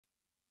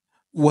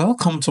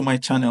Welcome to my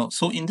channel.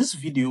 So in this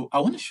video, I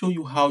want to show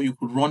you how you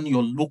could run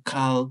your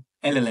local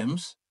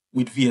LLMs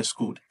with VS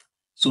Code.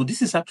 So this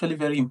is actually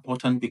very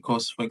important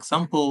because, for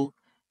example,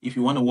 if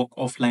you want to work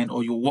offline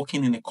or you're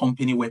working in a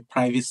company where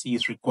privacy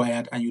is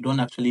required and you don't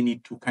actually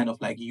need to kind of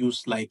like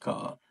use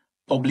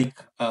public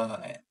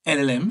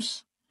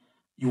LLMs,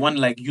 you want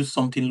to like use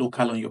something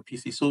local on your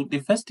PC. So the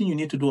first thing you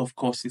need to do, of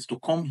course, is to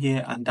come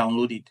here and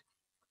download it.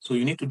 So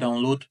you need to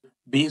download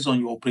based on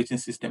your operating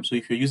system. So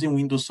if you're using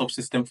Windows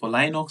subsystem for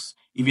Linux,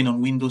 even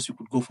on Windows, you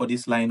could go for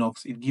this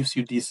Linux. It gives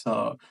you this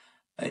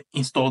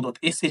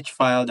install.sh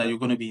file that you're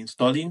going to be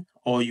installing.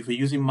 Or if you're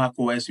using Mac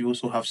OS, you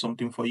also have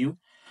something for you.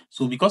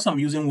 So because I'm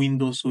using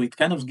Windows, so it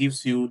kind of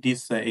gives you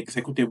this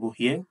executable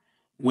here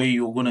where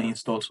you're going to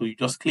install. So you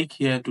just click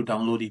here to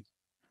download it.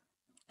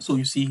 So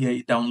you see here,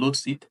 it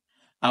downloads it.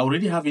 I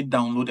already have it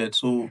downloaded.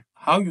 So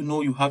how you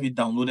know you have it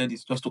downloaded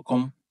is just to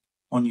come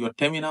on your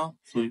terminal.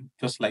 So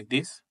just like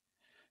this.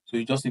 So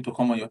you just need to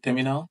come on your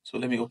terminal. So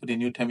let me open a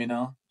new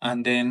terminal.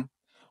 And then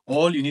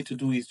all you need to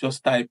do is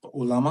just type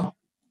Ollama.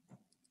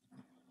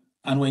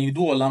 And when you do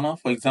Ollama,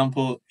 for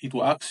example, it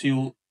will ask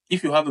you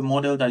if you have a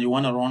model that you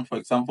want to run, for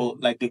example,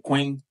 like the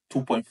Qwen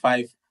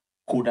 2.5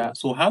 coder.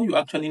 So how you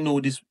actually know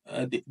this,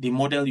 the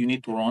model you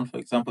need to run, for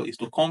example, is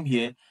to come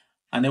here.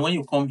 And then when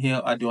you come here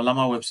at the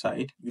Ollama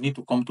website, you need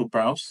to come to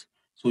browse.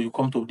 So you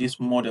come to these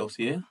models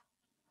here.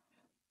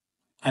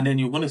 And then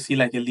you're going to see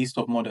like a list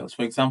of models.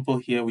 For example,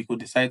 here we could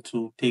decide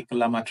to take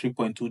LLaMA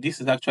 3.2.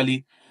 This is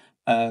actually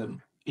a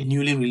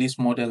newly released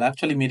model. I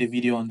actually made a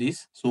video on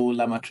this. So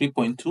LLaMA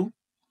 3.2.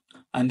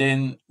 And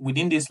then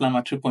within this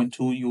LLaMA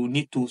 3.2, you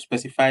need to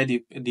specify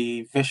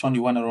the version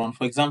you want to run.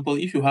 For example,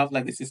 if you have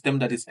like a system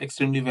that is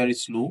extremely very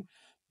slow,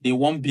 the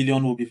 1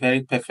 billion will be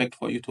very perfect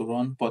for you to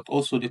run, but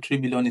also the 3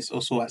 billion is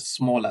also as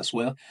small as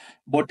well.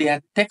 But they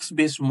are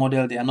text-based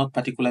model. They are not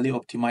particularly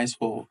optimized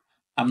for,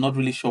 I'm not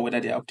really sure whether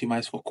they are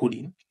optimized for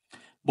coding,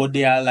 but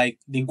they are like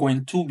the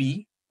going to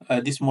be.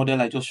 This model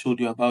I just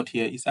showed you about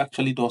here is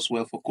actually does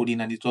well for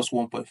coding and it's just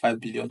 1.5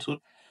 billion. So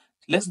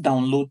let's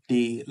download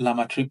the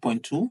LLaMA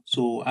 3.2.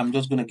 So I'm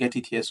just going to get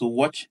it here. So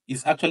watch,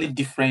 it's actually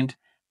different.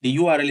 The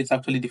URL is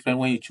actually different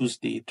when you choose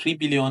the 3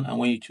 billion and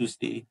when you choose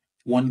the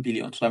 1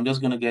 billion. So I'm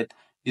just going to get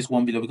this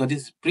 1 billion because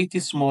it's pretty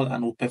small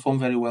and will perform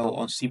very well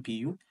on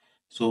CPU.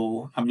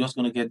 So I'm just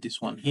going to get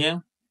this one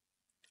here.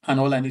 And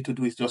all I need to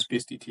do is just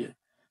paste it here.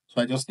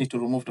 So I just need to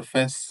remove the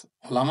first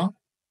Ollama.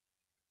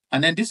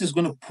 And then this is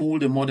going to pull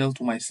the model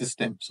to my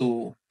system.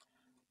 So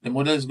the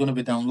model is going to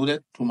be downloaded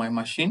to my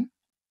machine.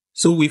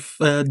 So we've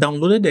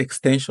downloaded the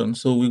extension.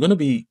 So we're going to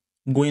be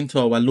going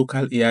to our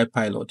local AI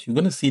pilot. You're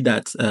going to see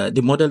that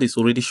the model is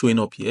already showing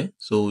up here.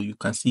 So you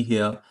can see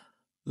here,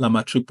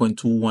 LLaMA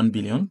 3.2 1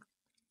 billion.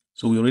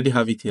 So we already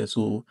have it here.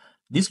 So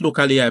this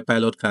local AI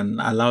pilot can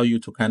allow you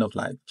to kind of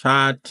like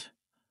chat,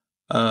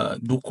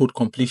 do code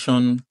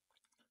completion,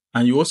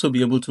 and you also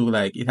be able to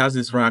like, it has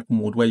this rack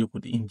mode where you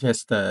could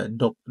ingest a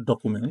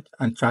document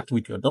and chat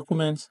with your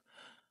documents.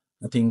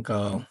 I think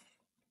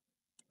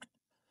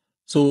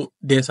so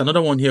there's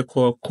another one here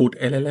called Code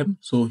LLM.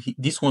 So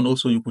this one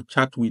also you could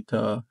chat with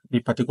the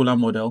particular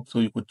model. So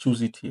you could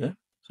choose it here.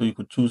 So you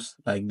could choose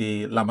like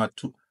the LLaMA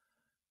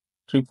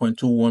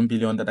 3.21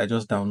 billion that I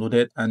just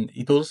downloaded. And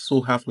it also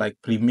have like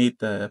pre-made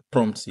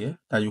prompts here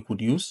that you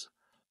could use.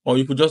 Or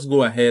you could just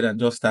go ahead and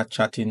just start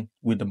chatting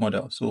with the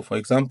model. So for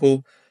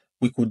example,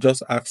 we could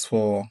just ask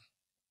for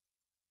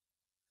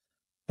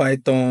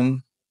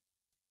Python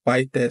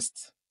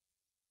PyTest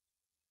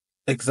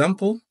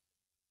example.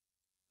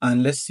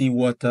 And let's see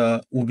what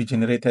will be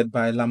generated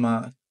by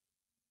LLaMA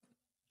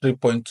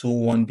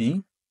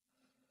 3.21b.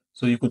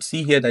 So you could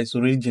see here that it's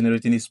already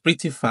generating. It's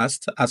pretty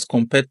fast as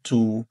compared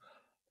to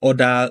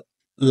other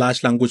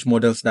large language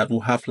models that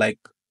will have like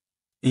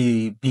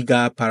a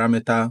bigger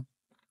parameter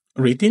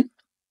rating.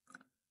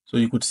 So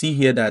you could see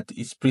here that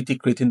it's pretty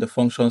creating the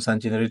functions and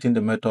generating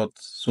the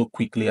methods so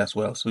quickly as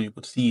well. So you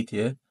could see it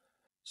here.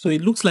 So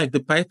it looks like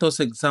the PyTorch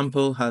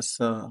example has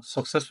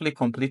successfully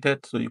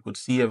completed. So you could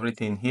see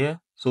everything here.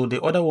 So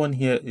the other one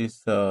here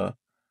is the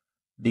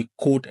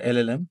Code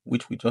LLM,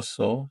 which we just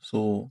saw.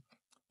 So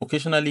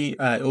occasionally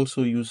I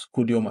also use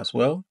Codium as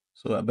well.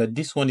 So, but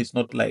this one is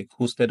not like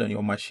hosted on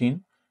your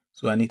machine.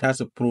 So, and it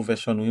has a pro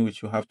version in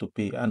which you have to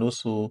pay. And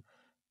also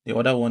the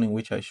other one in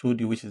which I showed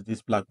you, which is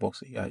this black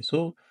box AI.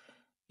 So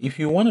if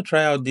you want to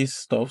try out these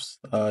stuffs,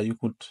 you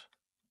could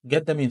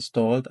get them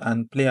installed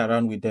and play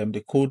around with them,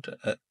 the Code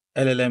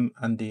LLM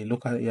and the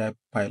local AI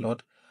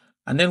pilot.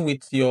 And then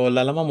with your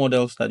LLaMA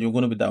models that you're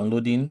going to be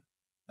downloading,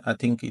 I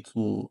think it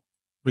will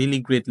really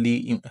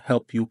greatly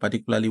help you,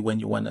 particularly when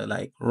you want to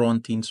like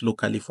run things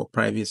locally for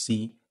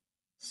privacy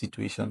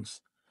situations.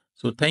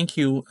 So thank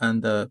you,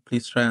 and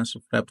please try and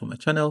subscribe to my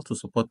channel to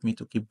support me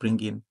to keep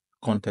bringing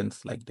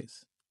contents like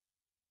this.